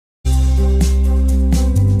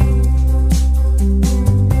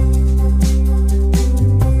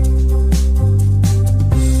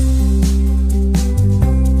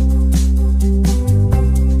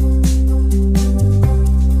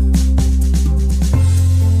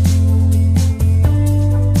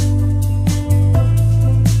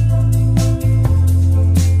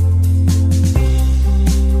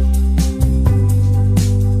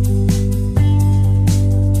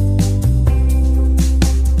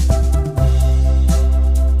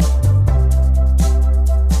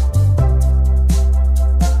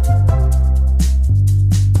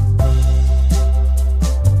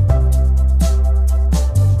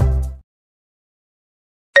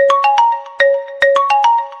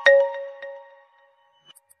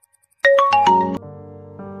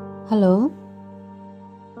Hello,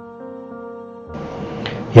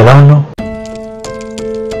 ఎలా ఉన్నావు?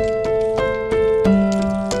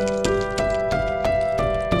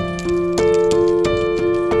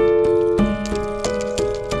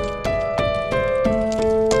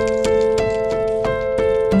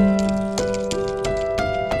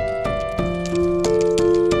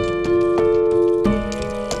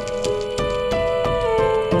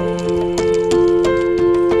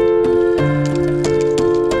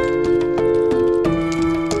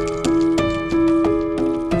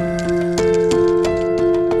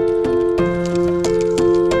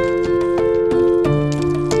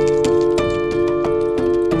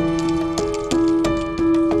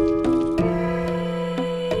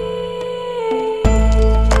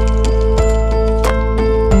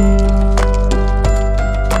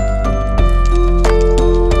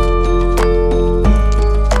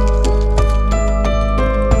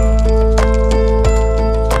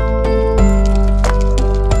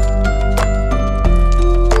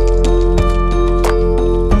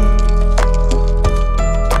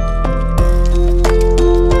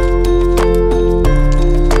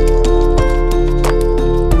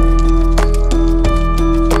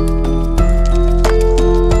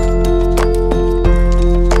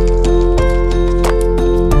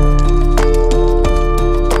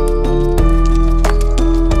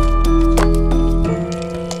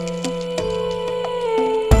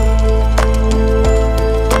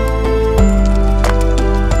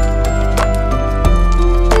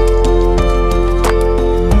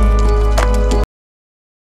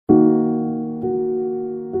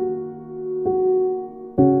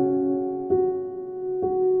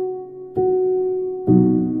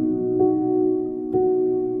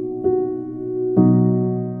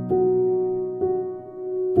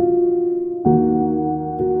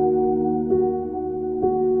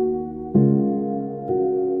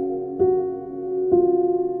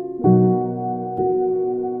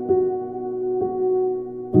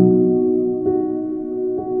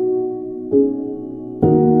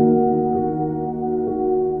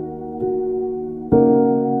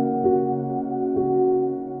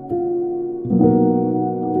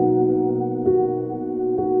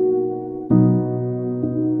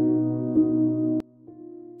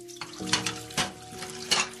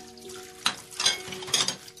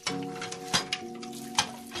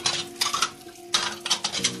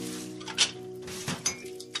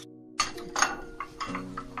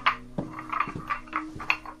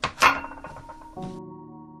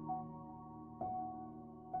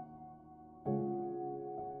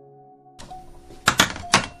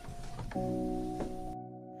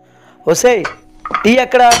 ఒసేయ్, టీ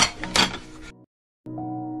ఎక్కడా?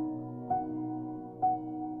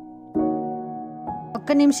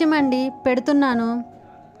 ఒక్క నిమిషం అండి, పెడుతున్నాను.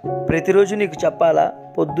 ప్రతిరోజు నీకు చెప్పాలా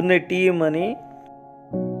పొద్దున్నే టీ ఇమ్మని?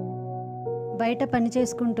 బయట పని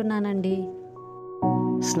చేసుకుంటున్నానండి.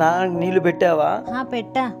 స్నానానికి నీళ్లు పెట్టావా?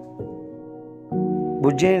 పెట్టా.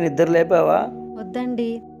 బుజ్జిని నిద్ర లేపావా?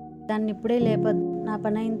 వద్దండి, దాన్ని ఇప్పుడే లేపొద్దు. నా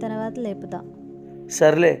పని అయిన తర్వాత లేపుతా.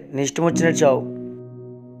 సర్లే, నీ ఇష్టం వచ్చినట్టు చావు.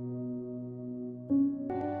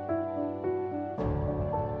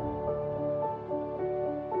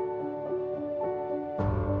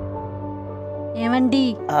 ఏమండి?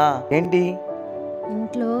 ఏంటి?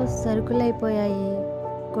 ఇంట్లో సరుకులు అయిపోయాయి,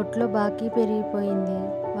 కొట్లో బాకీ పెరిగిపోయింది.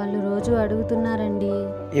 వాళ్ళు రోజు అడుగుతున్నారండి.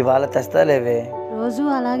 ఇవాళ తెస్తాలేవే. రోజు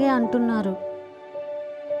అలాగే అంటున్నారు.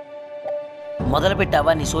 మొదలు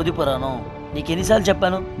పెట్టావా నీ సోదిపురాను? నీకు ఎన్నిసార్లు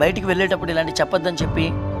చెప్పాను బయటికి వెళ్ళేటప్పుడు ఇలాంటి చెప్పొద్దని చెప్పి?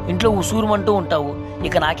 ఇంట్లో ఉసూరుమంటూ ఉంటావు.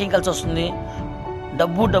 ఇక నాకేం కలిసి వస్తుంది?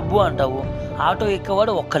 డబ్బు డబ్బు అంటావు. ఆటో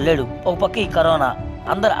ఎక్కేవాడు ఒక్కలేడు. ఒక పక్క ఈ కరోనా,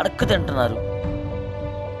 అందరు అడక్కు తింటున్నారు.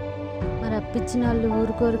 మరి అప్పిచ్చిన వాళ్ళు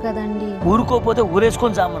ఊరుకోరు కదండి. ఊరుకోపోతే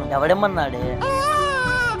ఊరేసుకొని సామను, ఎవడేమన్నాడే?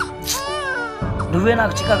 నువ్వే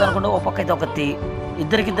నాకు చికాకు అనుకుంటా. ఒక పక్క అయితే ఒకటి,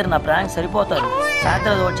 ఇద్దరికిద్దరు నా ప్రాంక్ సరిపోతారు.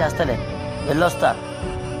 సాయంత్రం ఒకటి చేస్తలే, వెళ్ళొస్తా.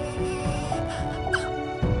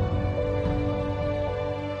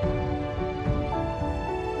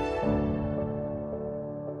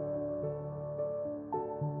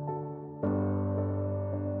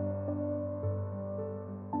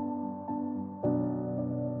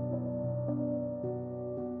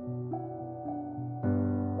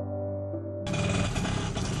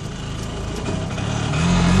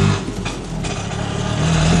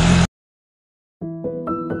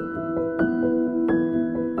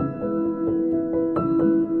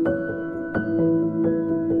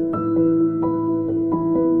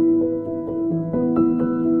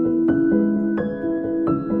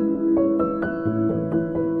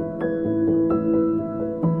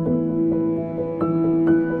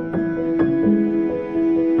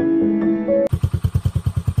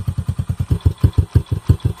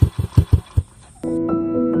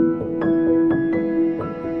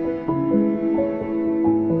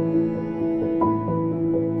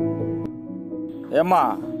 ఏమ్మా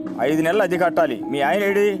 5 నెలలు అది కట్టాలి. మీ ఆయన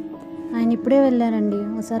ఏడి? ఆయన ఇప్పుడే వెళ్ళారండి,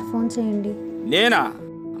 ఒకసారి ఫోన్ చేయండి. నేనా?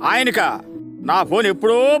 ఆయనకా? నా ఫోన్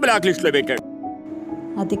ఎప్పుడో బ్లాక్ లిస్ట్లో పెట్టాడు.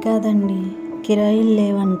 అది కాదండి, కిరాయిలు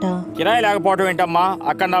లేవంట. కిరాయి లేకపోవటం ఏంటమ్మా?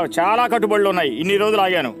 అక్కడ నాకు చాలా కట్టుబడులు ఉన్నాయి. ఇన్ని రోజులు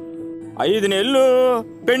ఆగాను. 5 నెలలు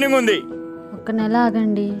పెండింగ్ ఉంది. ఒక్క నెల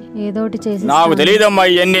ఆగండి, ఏదో ఒకటి చేసి. నాకు తెలియదమ్మా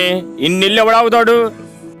ఇవన్నీ. ఇన్ని నెలలు ఎవడాగుతాడు?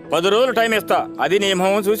 10 రోజులు టైం ఇస్తా. అది నీ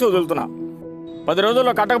మొహం చూసి వదులుతున్నా. 10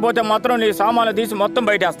 రోజుల్లో కట్టకపోతే మాత్రం నీ సామాన్లు తీసి మొత్తం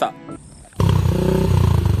బయటేస్తా.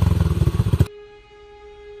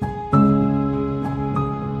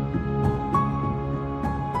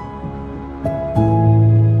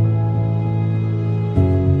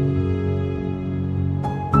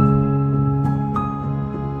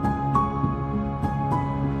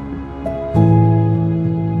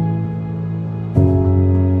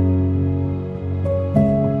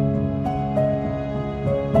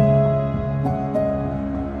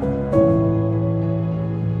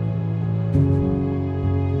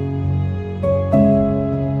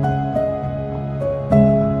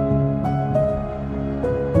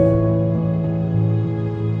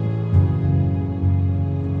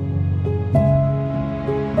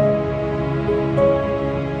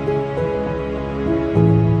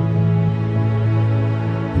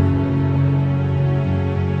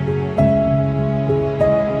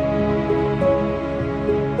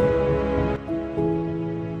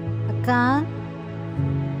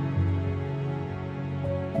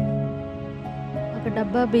 ఒక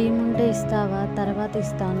డబ్బా బియ్యం ఉంటే ఇస్తావా? తర్వాత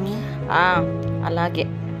ఇస్తాను. అలాగే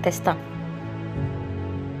తెస్తా.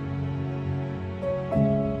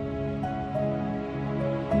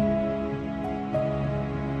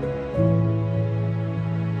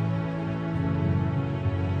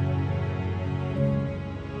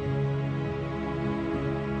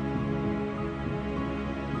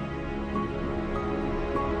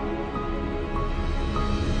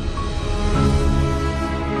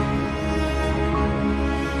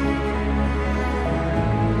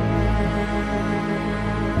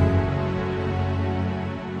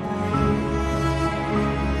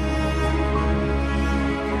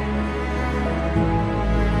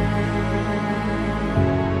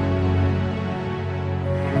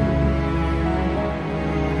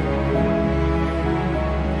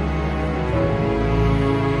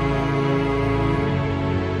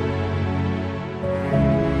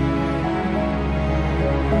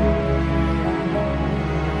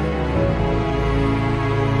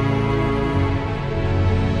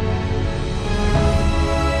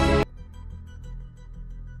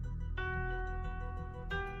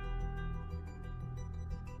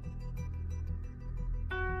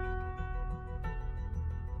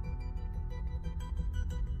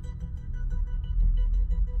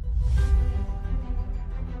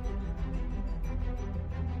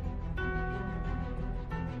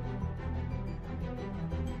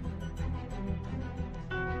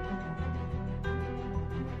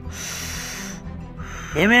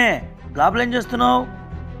 ఏమే లోపల ఏం చేస్తున్నావు?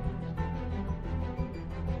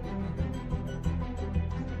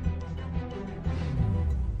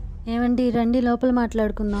 ఏమండి, రండి లోపల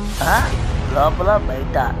మాట్లాడుకుందాం. లోపల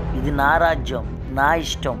బయట ఇది నా రాజ్యం, నా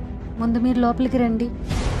ఇష్టం. ముందు మీరు లోపలికి రండి.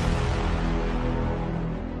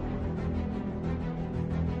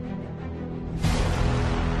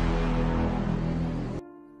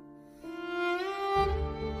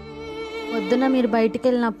 పొద్దున మీరు బయటికి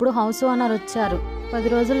వెళ్ళినప్పుడు హౌస్ ఓనర్ వచ్చారు. 10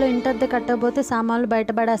 రోజుల్లో ఇంటద్దె కట్టకపోతే సామాన్లు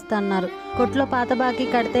బయటపడేస్తా అన్నారు. కొట్లో పాత బాకీ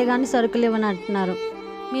కడితే గాని సరుకులు ఇవ్వనంటున్నారు.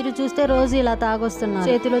 మీరు చూస్తే రోజు ఇలా తాగొస్తున్నారు,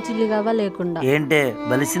 చేతిలో చిల్లిగవ్వ లేకుండా. ఏంటే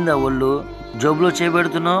బలిసిందా ఒళ్ళు? జోబులో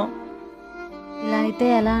చేయబెడుతున్నావు? ఇలా అయితే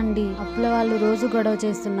ఎలా అండి? అప్పుల వాళ్ళు రోజు గొడవ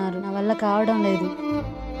చేస్తున్నారు, నా వల్ల కావడం లేదు.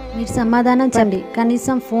 మీరు సమాధానం చెప్పండి.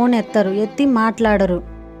 కనీసం ఫోన్ ఎత్తరు, ఎత్తి మాట్లాడరు.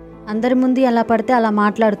 అందరి ముందు ఎలా పడితే అలా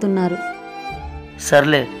మాట్లాడుతున్నారు.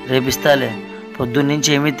 సర్లే రేపిస్తాలే. పొద్దున్నుంచి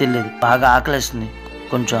ఏమీ తెలియదు, బాగా ఆకలేస్తుంది.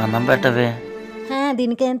 కొంచెం అన్నం పెట్టవే.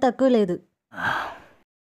 దీనికేం తక్కువ లేదు.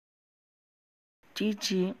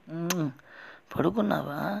 చీచి,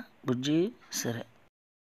 పడుకున్నావా బుజ్జి? సరే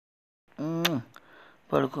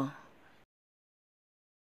పడుకో.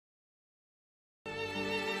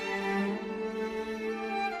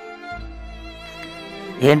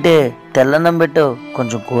 ఏంటి తెల్లన్నం పెట్టావు?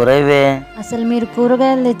 కొంచెం కూర ఇవే. అసలు మీరు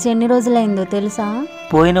కూరగాయలు తెచ్చి ఎన్ని రోజులైందో తెలుసా?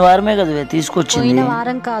 పోయిన వారమే కదా తీసుకొచ్చింది. పోయిన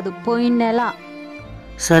వారం కాదు, పోయిన నెల.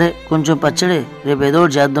 సరే కొంచెం పచ్చడి, రేపు ఏదో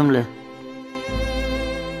ఒకటి చేద్దాంలే.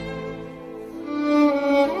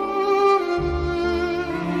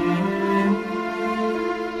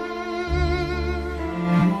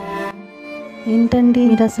 ఏంటండి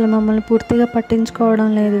మీరు అసలు మమ్మల్ని పూర్తిగా పట్టించుకోవడం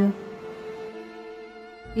లేదు.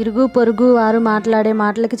 ఇరుగు పొరుగు వారు మాట్లాడే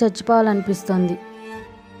మాటలకి చచ్చిపోవాలనిపిస్తుంది.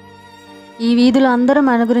 ఈ వీధిలో అందరూ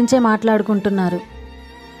మన గురించే మాట్లాడుకుంటున్నారు.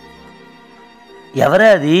 ఎవరే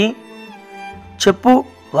అది? చెప్పు,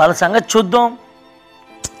 వాళ్ళ సంగతి చూద్దాం.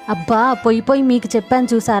 అబ్బా పోయి మీకు చెప్పాను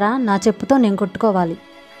చూసారా, నా చెప్పుతో నేను కొట్టుకోవాలి.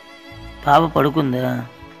 పాప పడుకుందా?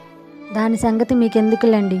 దాని సంగతి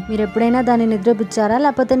మీకెందుకులేండి. మీరు ఎప్పుడైనా దాన్ని నిద్రపుచ్చారా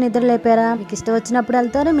లేకపోతే నిద్ర లేపారా? మీకు ఇష్టం వచ్చినప్పుడు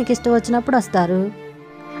వెళ్తారు, మీకు ఇష్టం వచ్చినప్పుడు వస్తారు.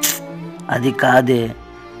 అది కాదే,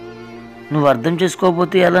 నువ్వు అర్థం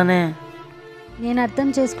చేసుకోకపోతే ఎలానే? నేను అర్థం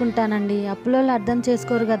చేసుకుంటానండి, అప్పులో అర్థం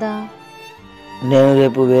చేసుకోరు కదా. నేను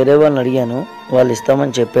రేపు వేరే వాళ్ళని అడిగాను, వాళ్ళు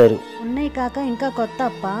ఇస్తామని చెప్పారు. ఉన్నాయి కాక ఇంకా కొత్త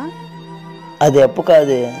అప్ప. అది అప్పు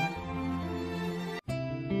కాదే.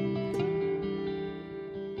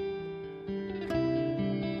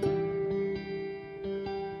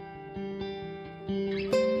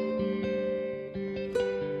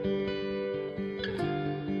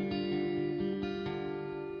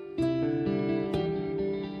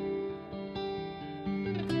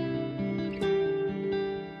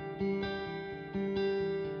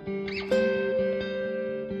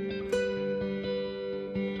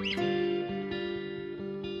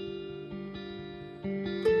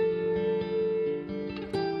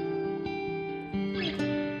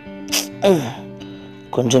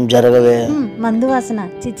 కొంచెం జరగవే. మందు వాసన,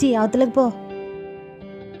 చిచి అవతలకు పో.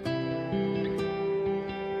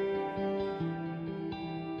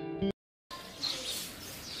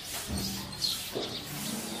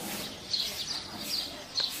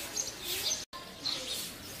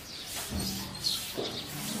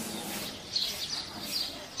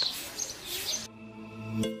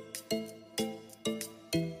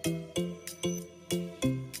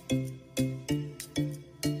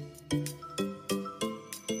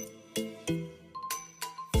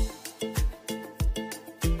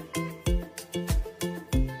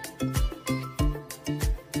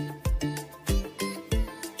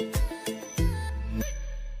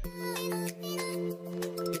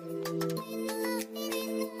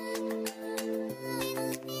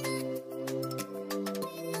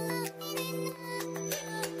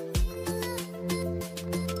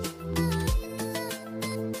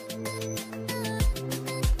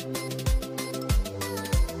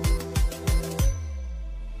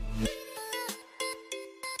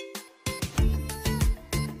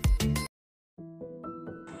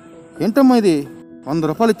 ఏంటమ్మా ఇది? 100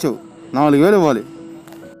 రూపాయలు ఇచ్చావు, 4000 ఇవ్వాలి.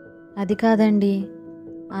 అది కాదండి,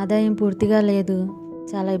 ఆదాయం పూర్తిగా లేదు,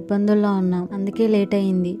 చాలా ఇబ్బందుల్లో ఉన్నాం, అందుకే లేట్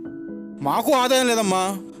అయింది. మాకు ఆదాయం లేదమ్మా,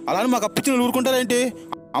 అలానే మాకు అప్పించిన ఊరుకుంటారేంటి?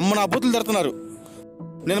 అమ్మ నా బూతులు తిడుతున్నారు,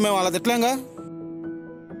 మేము అలా తిట్టలేంగా.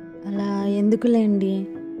 అలా ఎందుకులేండి,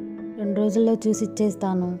 2 రోజుల్లో చూసి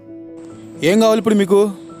ఇచ్చేస్తాను. ఏం కావాలి ఇప్పుడు మీకు?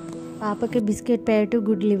 పాపకి బిస్కెట్ ప్యాకెట్,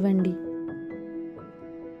 గుడ్లు ఇవ్వండి.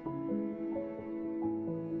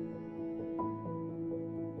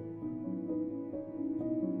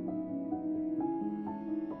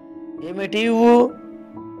 ఏమిటి ఇవ్వు?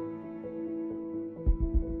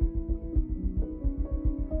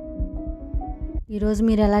 ఈరోజు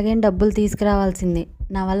మీరు ఎలాగైనా డబ్బులు తీసుకురావాల్సిందే,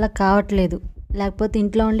 నా వల్ల కావట్లేదు. లేకపోతే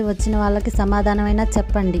ఇంట్లో ఉండి వచ్చిన వాళ్ళకి సమాధానమైనా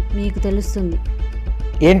చెప్పండి, మీకు తెలుస్తుంది.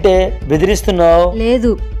 ఏంటే బెదిరిస్తున్నావు?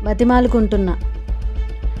 లేదు, బతిమాలుకుంటున్నా.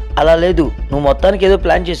 అలా లేదు, నువ్వు మొత్తానికి ఏదో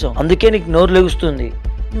ప్లాన్ చేసావు, అందుకే నీకు నోరు లెగుస్తుంది.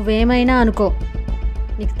 నువ్వేమైనా అనుకో,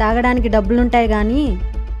 నీకు తాగడానికి డబ్బులుంటాయి కానీ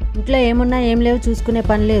ఇంట్లో ఏమున్నా ఏం లేవు చూసుకునే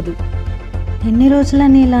పని లేదు. ఎన్ని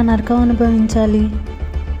రోజులని ఇలా నరకం అనుభవించాలి?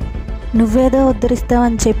 నువ్వేదో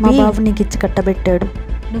ఉద్ధరిస్తావని చెప్పి మా బాబు నీకు ఇచ్చి కట్టబెట్టాడు.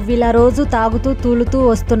 నువ్వు ఇలా రోజు తాగుతూ తూలుతూ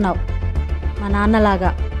వస్తున్నావు మా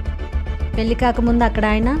నాన్నలాగా. పెళ్లి కాకముందు అక్కడ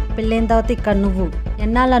ఆయన, పెళ్ళైన తర్వాత ఇక్కడ నువ్వు.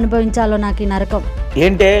 ఎన్నాళ్ళు అనుభవించాలో నాకు ఈ నరకం.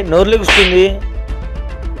 ఏంటే నోరు లెగుస్తుంది?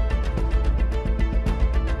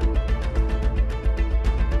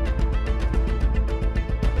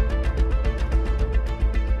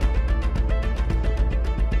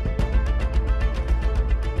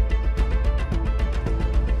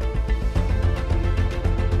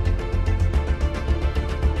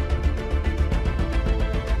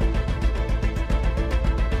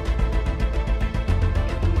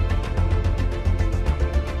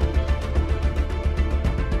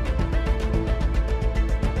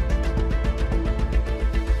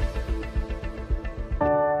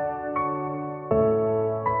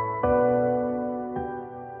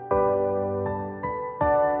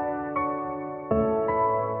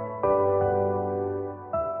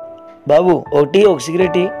 బాబు ఒకటి, ఒక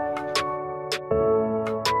సిగరెట్.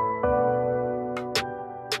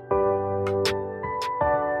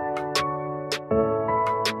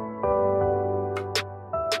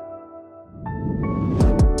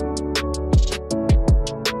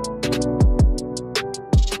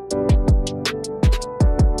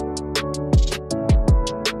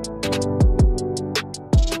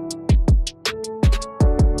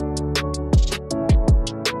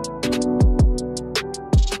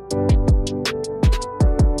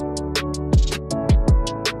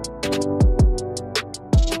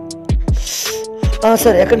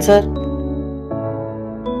 సార్ ఎక్కండి సార్.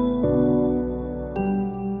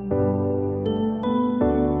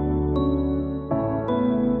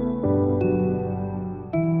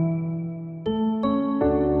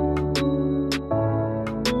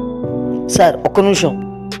 సార్ ఒక్క నిమిషం.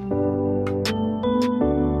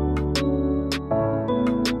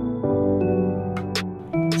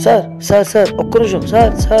 సార్ సార్ సార్ ఒక్క నిమిషం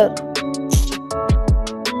సార్ సార్.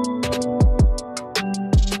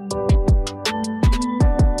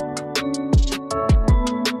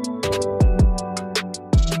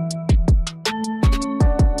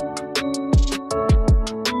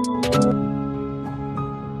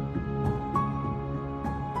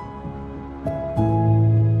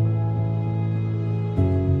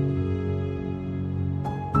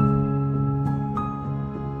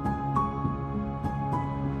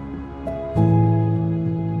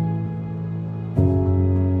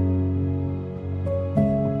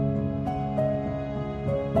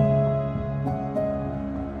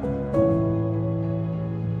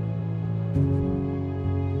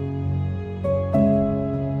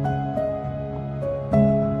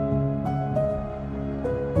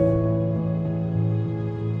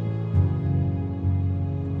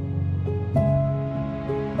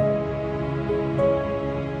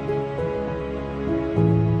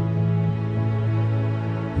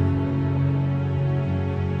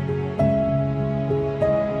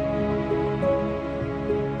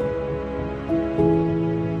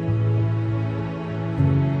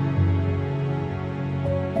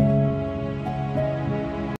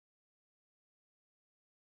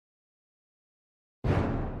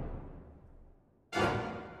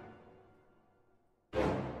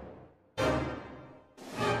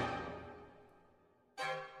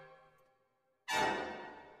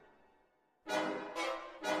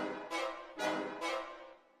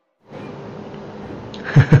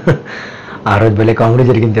 ఆ రోజు భలే కామెడీ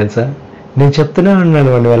జరిగింది తెలుసా. నేను చెప్తున్నా ఉన్నాను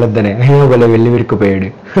వాడిని వెళ్ళొద్దనే, అయ్యో భలే వెళ్ళి విరుక్కుపోయాడు.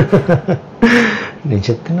 నేను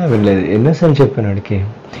చెప్తున్నా వెళ్ళలేదు, ఎన్నోసార్లు చెప్పాను వాడికి.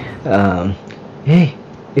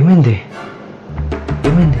 ఏమైంది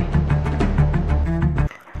ఏమైంది?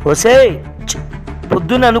 వసే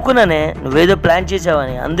పొద్దున్న అనుకున్నానే నువ్వేదో ప్లాన్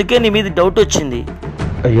చేసావని, అందుకే నీ మీద డౌట్ వచ్చింది.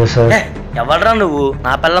 అయ్యో సార్. ఎవడరా నువ్వు?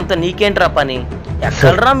 నా పిల్లంతా నీకేంట్రా పని?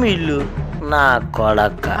 ఎక్కడరా మీ ఇల్లు? నా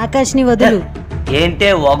కొడక్క. ఆకాష్ని వదులు. ఏంటే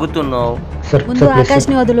వాగుతున్నావు? ముందు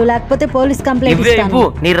ఆకాష్ని వదులు, లేకపోతే పోలీస్ కంప్లైంట్ ఇస్తాను.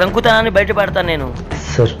 నీ రంకుతనాన్ని బయట పెడతాను నేను.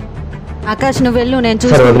 సార్ ఆకాష్ నువ్వు వెళ్ళు, నేను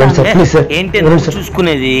చూసుకుంటాను. ఏంటి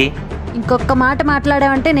చూసుకునేది? ఇంకొక మాట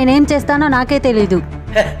మాట్లాడావంటే నేనేం చేస్తానో నాకే తెలీదు.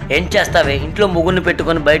 ఏం చేస్తావే? ఇంట్లో మొగుడిని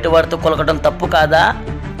పెట్టుకుని బయట వాడితో కొలకడం తప్పు కాదా?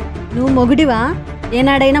 నువ్వు మొగుడివా?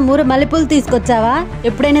 ఏనాడైనా మూర మల్లెపూలు తీసుకొచ్చావా?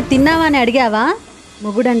 ఎప్పుడైనా తిన్నావా అని అడిగావా?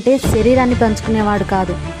 మొగుడంటే శరీరాన్ని పంచుకునేవాడు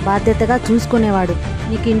కాదు, బాధ్యతగా చూసుకునేవాడు.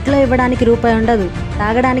 నీకు ఇంట్లో ఇవ్వడానికి రూపాయి ఉండదు,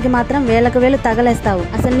 తాగడానికి మాత్రం వేలకు వేలు తగలేస్తావు.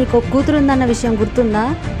 అసలు నీకు ఒక కూతురు ఉందన్న విషయం గుర్తుందా?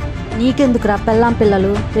 నీకెందుకురా పెళ్ళాం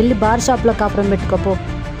పిల్లలు? వెళ్ళి బార్ షాప్లో కాపురం పెట్టుకోపో.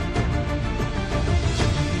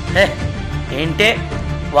 ఏంటే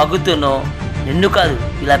వగుతున్నావు? నిన్ను కాదు,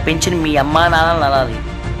 ఇలా పెంచిన మీ అమ్మా నాన్నలు అనాలి.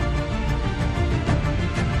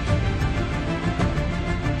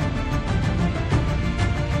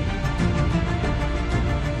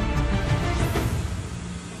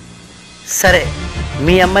 సరే,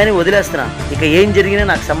 మీ అమ్మాయిని వదిలేస్తున్నా. ఇక ఏం జరిగినా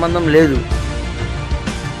నాకు సంబంధం లేదు.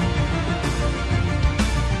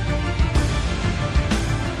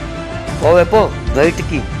 పోవే పో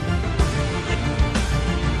బయటికి.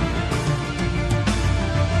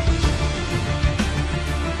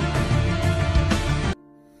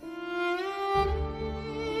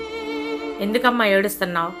 ఎందుకమ్మా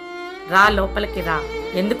ఏడుస్తున్నావు? రా లోపలికి రా.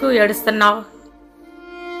 ఎందుకు ఏడుస్తున్నావు?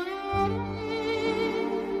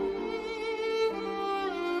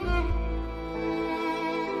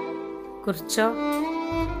 కూర్చో,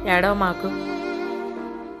 ఏడవ మాకు.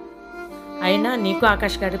 అయినా నీకు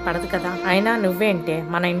ఆకాష్ గారి పడదు కదా. అయినా నువ్వేంటే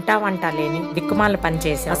మన ఇంటా వంట లేని దిక్కుమాల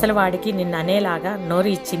పనిచేసి అసలు వాడికి నిన్ను అనేలాగా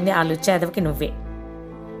నోరు ఇచ్చింది ఆ లుచ్చేదవికి నువ్వే.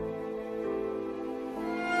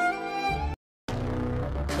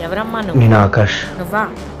 ఎవరమ్మా నువ్వు? నేను ఆకాష్. నువ్వా?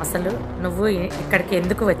 అసలు నువ్వు ఇక్కడికి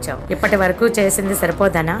ఎందుకు వచ్చావు? ఇప్పటి వరకు చేసింది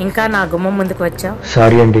సరిపోదనా ఇంకా నా గుమ్మం ముందుకు వచ్చావు?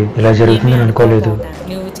 సారీ అండి, ఇలా జరుగుతుందని అనుకోలేదు.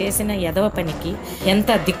 నువ్వు చేసిన ఎదవ పనికి ఎంత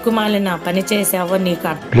దిక్కుమాలిన పని చేసావో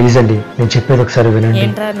నీకు. ప్లీజ్ అండి, నేను చెప్పేది ఒకసారి వినండి.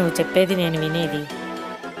 ఏంట్రా నువ్వు చెప్పేది నేను వినేది?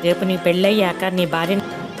 రేపు నీ పెళ్ళయ్యాక నీ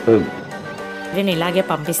భార్యని ఇలాగే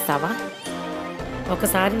పంపిస్తావా?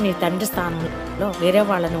 ఒకసారి నీ తండ్రి స్థానంలో వేరే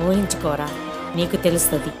వాళ్ళని ఊహించుకోరా, నీకు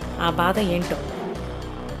తెలుస్తుంది ఆ బాధ ఏంటో.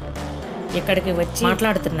 ఇక్కడికి వచ్చి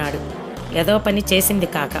మాట్లాడుతున్నాడు, ఏదో పని చేసింది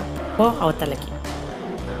కాక పో అవతలకి.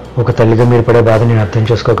 ఒక తల్లిగా మీరు పడే బాధ నేను అర్థం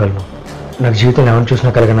చేసుకోగలను. నాకు జీవితం ఎవరిని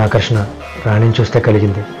చూసినా కలిగిన ఆకర్షణ రాణిని చూస్తే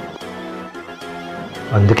కలిగింది.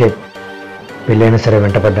 అందుకే పెళ్ళైనా సరే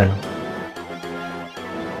వెంటపడ్డాను.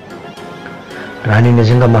 రాణి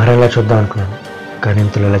నిజంగా మహారాణిలా చూద్దాం అనుకున్నాను, కానీ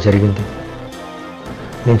ఇంతలో ఇలా జరిగింది.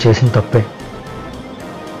 నేను చేసిన తప్పే.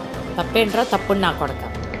 తప్పేంట్రా? తప్పుడు నా కొడక.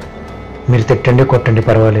 మీరు తిట్టండి కొట్టండి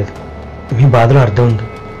పర్వాలేదు, మీ బాధలో అర్థం ఉంది.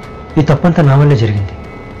 ఈ తప్పంతా నా వల్లే జరిగింది.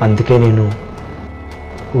 అందుకే నేను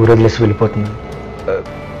ఊరొదిలేసి వెళ్ళిపోతున్నాను.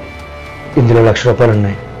 ఇందులో ₹1,00,000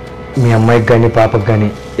 ఉన్నాయి. మీ అమ్మాయికి కానీ పాపకు కానీ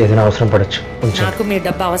ఏదైనా అవసరం పడచ్చు. నాకు మీ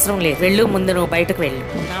డబ్బు అవసరం లేదు. వెళ్ళు, ముందు నువ్వు బయటకు వెళ్ళు.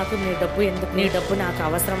 నాకు మీ డబ్బు ఎందుకు? నీ డబ్బు నాకు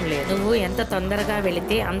అవసరం లేదు. నువ్వు ఎంత తొందరగా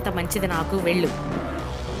వెళితే అంత మంచిది. నాకు వెళ్ళు.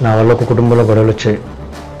 నా వల్ల ఒక కుటుంబంలో గొడవలు వచ్చాయి,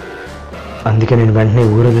 అందుకే నేను వెంటనే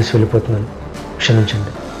ఊరొదిలేసి వెళ్ళిపోతున్నాను.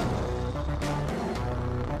 క్షమించండి.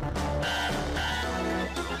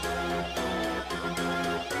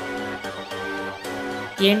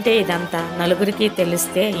 ఏంటే ఇదంతా? నలుగురికి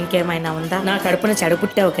తెలిస్తే ఇంకేమైనా ఉందా? నా కడుపున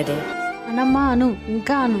చెడపుట్టావు కదే. అనమ్మా అను,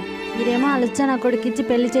 ఇంకా అను. మీరేమో అలచ్చా నా కొడుకిచ్చి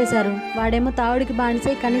పెళ్లి చేశారు, వాడేమో తావుడికి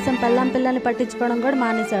బానిసై కనీసం పిల్లని పట్టించుకోవడం కూడా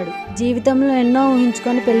మానేశాడు. జీవితంలో ఎన్నో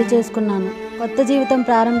ఊహించుకొని పెళ్లి చేసుకున్నాను. కొత్త జీవితం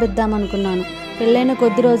ప్రారంభిద్దామనుకున్నాను. పెళ్ళైన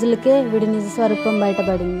కొద్ది రోజులకే వీడి నిజ స్వరూపం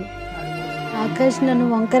బయటపడింది. ఆకాష్ నన్ను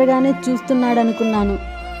వంకరగానే చూస్తున్నాడు అనుకున్నాను,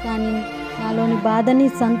 కానీ నాలోని బాధని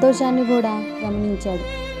సంతోషాన్ని కూడా గమనించాడు.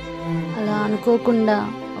 అలా అనుకోకుండా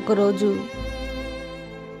ఒకరోజు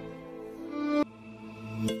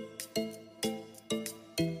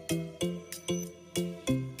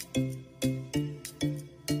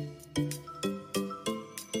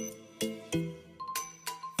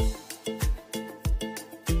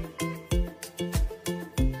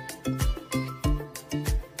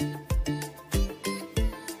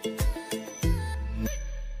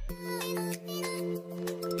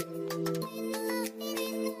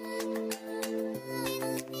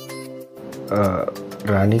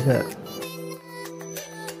రాణి గారు,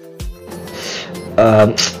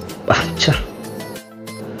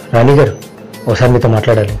 రాణి గారు ఒకసారి మీతో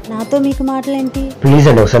మాట్లాడాలి. నాతో మీకు మాటలేంటి? ప్లీజ్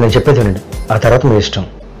అండి, ఒకసారి నేను చెప్పేది వినండి, ఆ తర్వాత మీ ఇష్టం.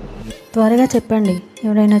 త్వరగా చెప్పండి,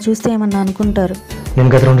 ఎవరైనా చూస్తే ఏమన్నా అనుకుంటారు. నేను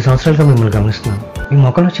గత 2 సంవత్సరాలుగా మిమ్మల్ని గమనిస్తున్నాను. మీ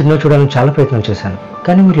మొక్కలో చిన్న చూడాలని చాలా ప్రయత్నం చేశాను,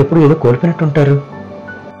 కానీ మీరు ఎప్పుడు ఏదో కోల్పోయినట్టు ఉంటారు.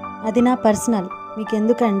 అది నా పర్సనల్,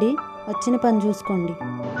 మీకెందుకండి? వచ్చిన పని చూసుకోండి.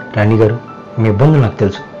 రాణి గారు, మీ ఇబ్బందులు నాకు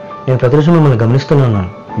తెలుసు. నేను ప్రతిరోజు మిమ్మల్ని గమనిస్తూనే ఉన్నాను.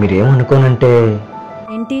 మీరేమనుకోనంటే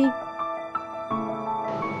ఏంటి?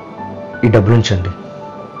 ఈ డబ్బులు ఉంచండి.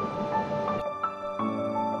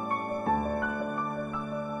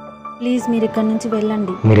 ప్లీజ్ మీరు ఇక్కడి నుంచి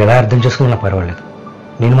వెళ్ళండి. మీరు ఎలా అర్థం చేసుకున్నా పర్వాలేదు,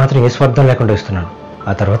 నేను మాత్రం ఏ స్వార్థం లేకుండా ఇస్తున్నాను.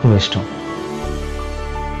 ఆ తర్వాత మీ ఇష్టం.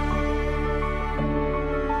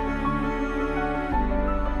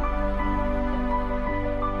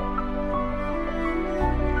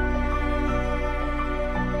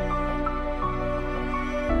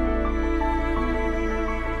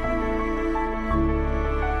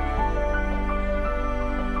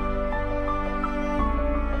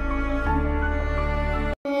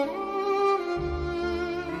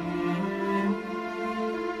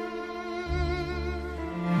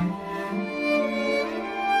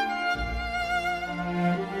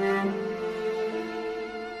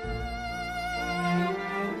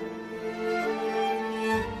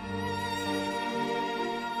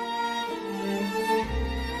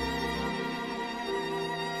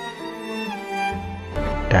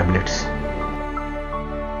 టాబ్లెట్స్.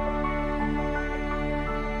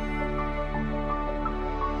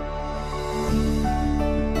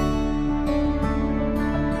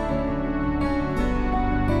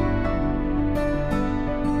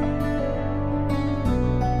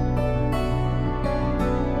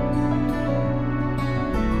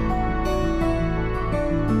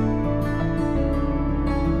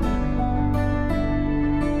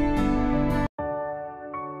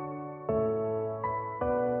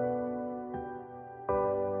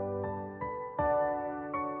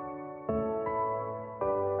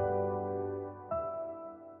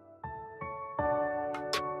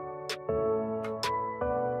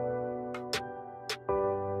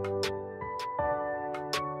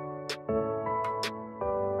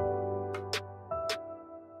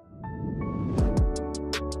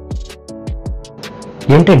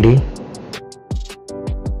 ఏంటండి?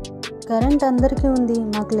 కరెంట్ అందరికీ ఉంది,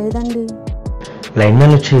 మాకు లేదండి. లైన్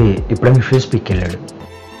మ్యాన్ వచ్చి ఇప్పుడే మీ ఫీజు పీక్కెళ్ళాడు.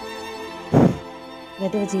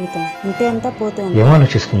 గదివ జీవితం ఉంటే ఎంత పోతే ఎంత. ఏం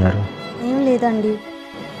ఆలోచిస్తున్నారు? ఏం లేదండి.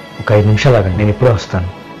 ఒక 5 నిమిషాలు ఆగండి, నేను ఇప్పుడే వస్తాను.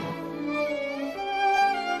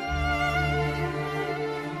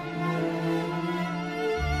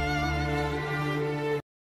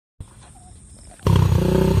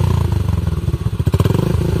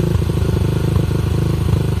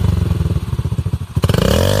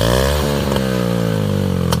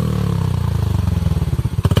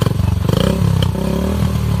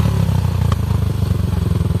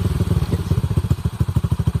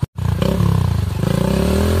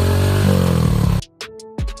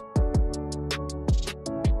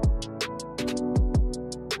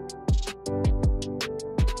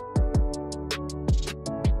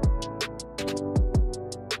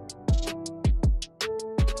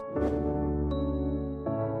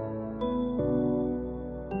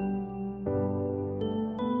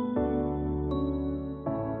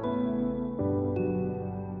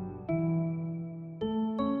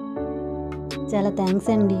 చాలా థ్యాంక్స్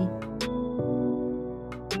అండి.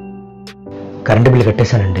 Current bill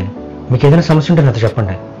కట్టేశానండి. మీకు ఏదైనా సమస్య ఉంటే నాతో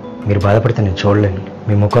చెప్పండి. మీరు బాధపడితే నేను చూడలేను.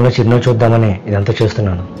 మీ ముఖంలో చిరునవ్వు చూద్దామని ఇదంతా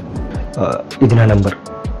చేస్తున్నాను. ఇది నా నెంబర్.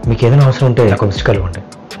 మీకు ఏదైనా అవసరం ఉంటే నాకు మిస్డ్ కాల్ ఇవ్వండి.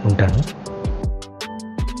 ఉంటాను.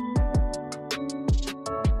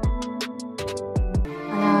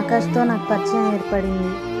 అలా ఆకాష్తో నాకు పరిచయం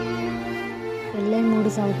ఏర్పడింది. పెళ్ళై 3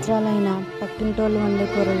 సంవత్సరాలైనా పక్కింటోళ్ళు వండే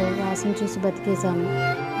కూరలో వాసన చూసి బతికేశాను.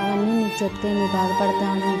 అవన్నీ నీకు చెప్తే నువ్వు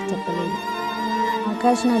బాధపడతావని నీకు చెప్పలేదు.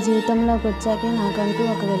 ఆకాష్ నా జీవితంలోకి వచ్చాకే నాకంటూ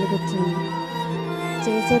ఒక వెలుగొచ్చింది.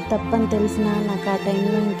 చేసే తప్పని తెలిసినా నాకు ఆ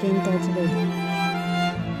టైంలో ఇంకేం తోచలేదు.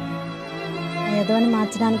 ఏదోని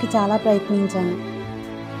మార్చడానికి చాలా ప్రయత్నించాను.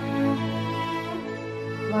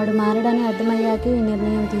 వాడు మారడని అర్థమయ్యాకే ఈ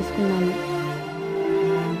నిర్ణయం తీసుకున్నాను.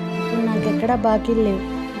 ఇప్పుడు నాకెక్కడా బాకీలు లేవు.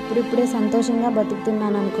 ఇప్పుడిప్పుడే సంతోషంగా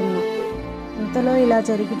బతుకుతున్నాను అనుకున్నా. ఇంతలో ఇలా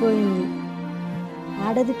జరిగిపోయింది.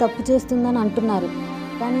 ఆడది తప్పు చేస్తుందని అంటున్నారు,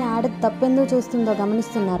 కానీ ఆడది తప్పెందుకు చేస్తుందో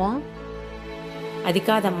గమనిస్తున్నారా? అది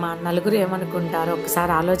కాదమ్మా, నలుగురు ఏమనుకుంటారో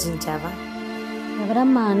ఒకసారి ఆలోచించావా?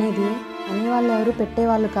 ఎవరమ్మా అనేది? అనేవాళ్ళు ఎవరు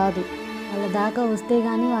పెట్టేవాళ్ళు కాదు. వాళ్ళ దాకా వస్తే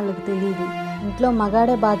కానీ వాళ్ళకి తెలియదు. ఇంట్లో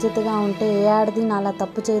మగాడే బాధ్యతగా ఉంటే ఏ ఆడది నాలా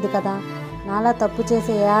తప్పు చేయదు కదా. నాలా తప్పు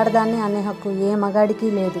చేసే ఏ ఆడదాన్ని అనే హక్కు ఏ మగాడికి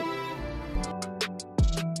లేదు.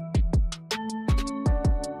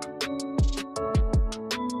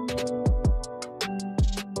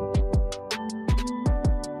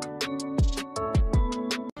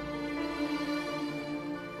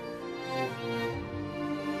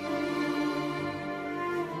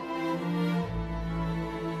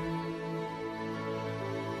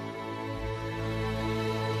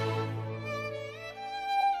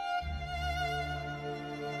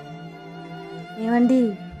 ఏమండి,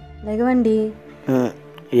 లెగవండి.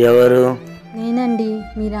 ఎవరు? నేనండి,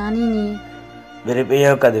 మీ రాణిని.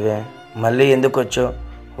 విరిపోయావు కదవే, మళ్ళీ ఎందుకు వచ్చావు?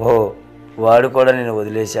 ఓ, వాడు కూడా నేను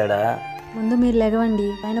వదిలేశాడా? ముందు మీరు లెగవండి,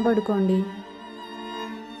 పైన పడుకోండి.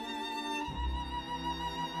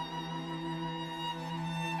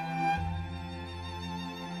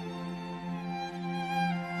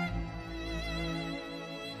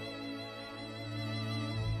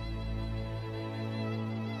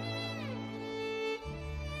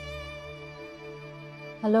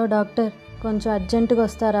 హలో డాక్టర్, కొంచెం అర్జెంటుగా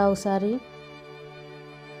వస్తారా ఒకసారి?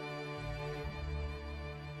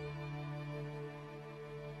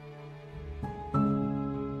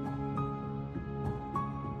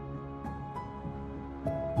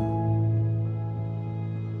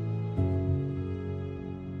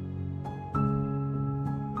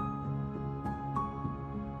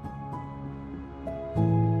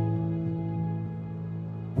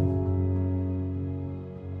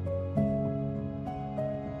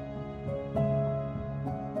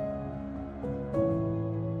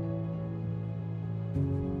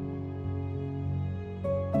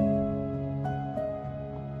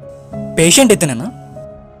 పేషెంట్ ఎత్తనేనా?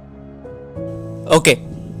 ఓకే.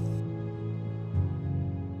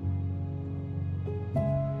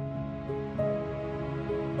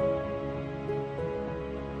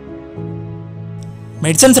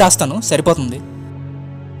 మెడిసిన్స్ రాస్తాను, సరిపోతుంది.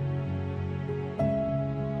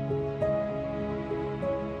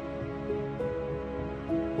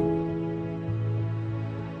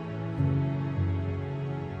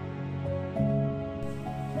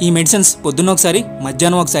 ఈ మెడిసిన్స్ పొద్దున్న ఒకసారి,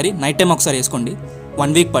 మధ్యాహ్నం ఒకసారి, నైట్ టైం ఒకసారి వేసుకోండి.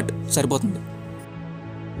 1 వీక్ పట్టు, సరిపోతుంది.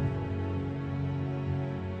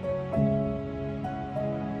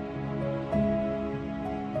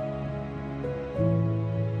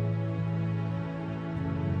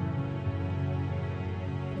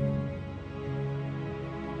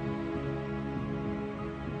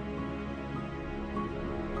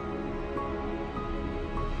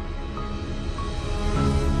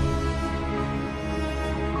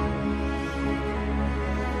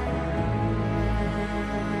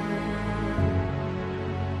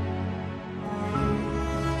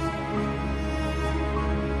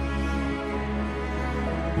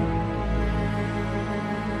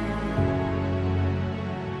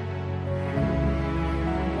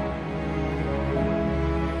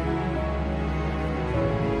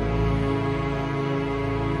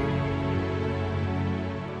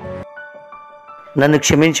 నన్ను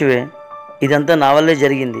క్షమించువే, ఇదంతా నా వల్లే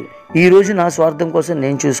జరిగింది. ఈరోజు నా స్వార్థం కోసం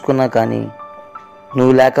నేను చూసుకున్నా, కానీ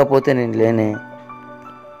నువ్వు లేకపోతే నేను లేనే.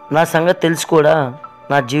 నా సంగతి తెలుసు కూడా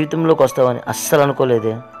నా జీవితంలోకి వస్తావని అస్సలు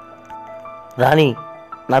అనుకోలేదే. రాణి,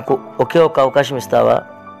 నాకు ఒకే ఒక అవకాశం ఇస్తావా?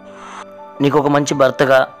 నీకు ఒక మంచి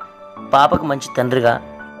భర్తగా, పాపకు మంచి తండ్రిగా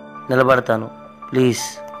నిలబడతాను, ప్లీజ్.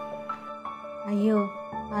 అయ్యో,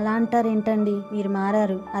 అలా అంటారేంటండి? మీరు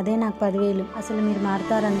మారారు, అదే నాకు 10,000. అసలు మీరు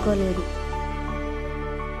మారుతారనుకోలేదు.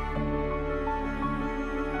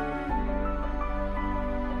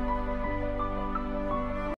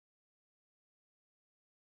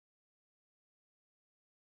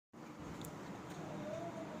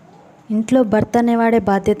 ఇంట్లో భర్త అనేవాడే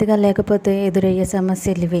బాధ్యతగా లేకపోతే ఎదురయ్యే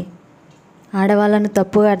సమస్యలు ఇవే. ఆడవాళ్ళను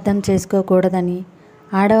తప్పుగా అర్థం చేసుకోకూడదని,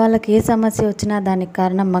 ఆడవాళ్ళకి ఏ సమస్య వచ్చినా దానికి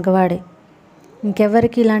కారణం మగవాడే.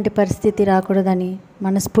 ఇంకెవరికి ఇలాంటి పరిస్థితి రాకూడదని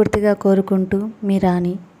మనస్ఫూర్తిగా కోరుకుంటూ మీ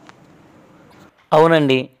రాణి.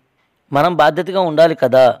 అవునండి, మనం బాధ్యతగా ఉండాలి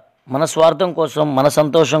కదా. మన స్వార్థం కోసం, మన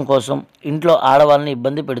సంతోషం కోసం ఇంట్లో ఆడవాళ్ళని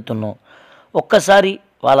ఇబ్బంది పెడుతున్నాం. ఒక్కసారి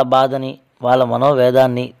వాళ్ళ బాధని, వాళ్ళ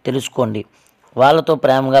మనోవేదాన్ని తెలుసుకోండి. వాళ్ళతో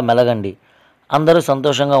ప్రేమగా మెలగండి. అందరూ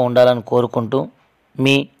సంతోషంగా ఉండాలని కోరుకుంటూ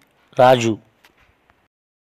మీ రాజు.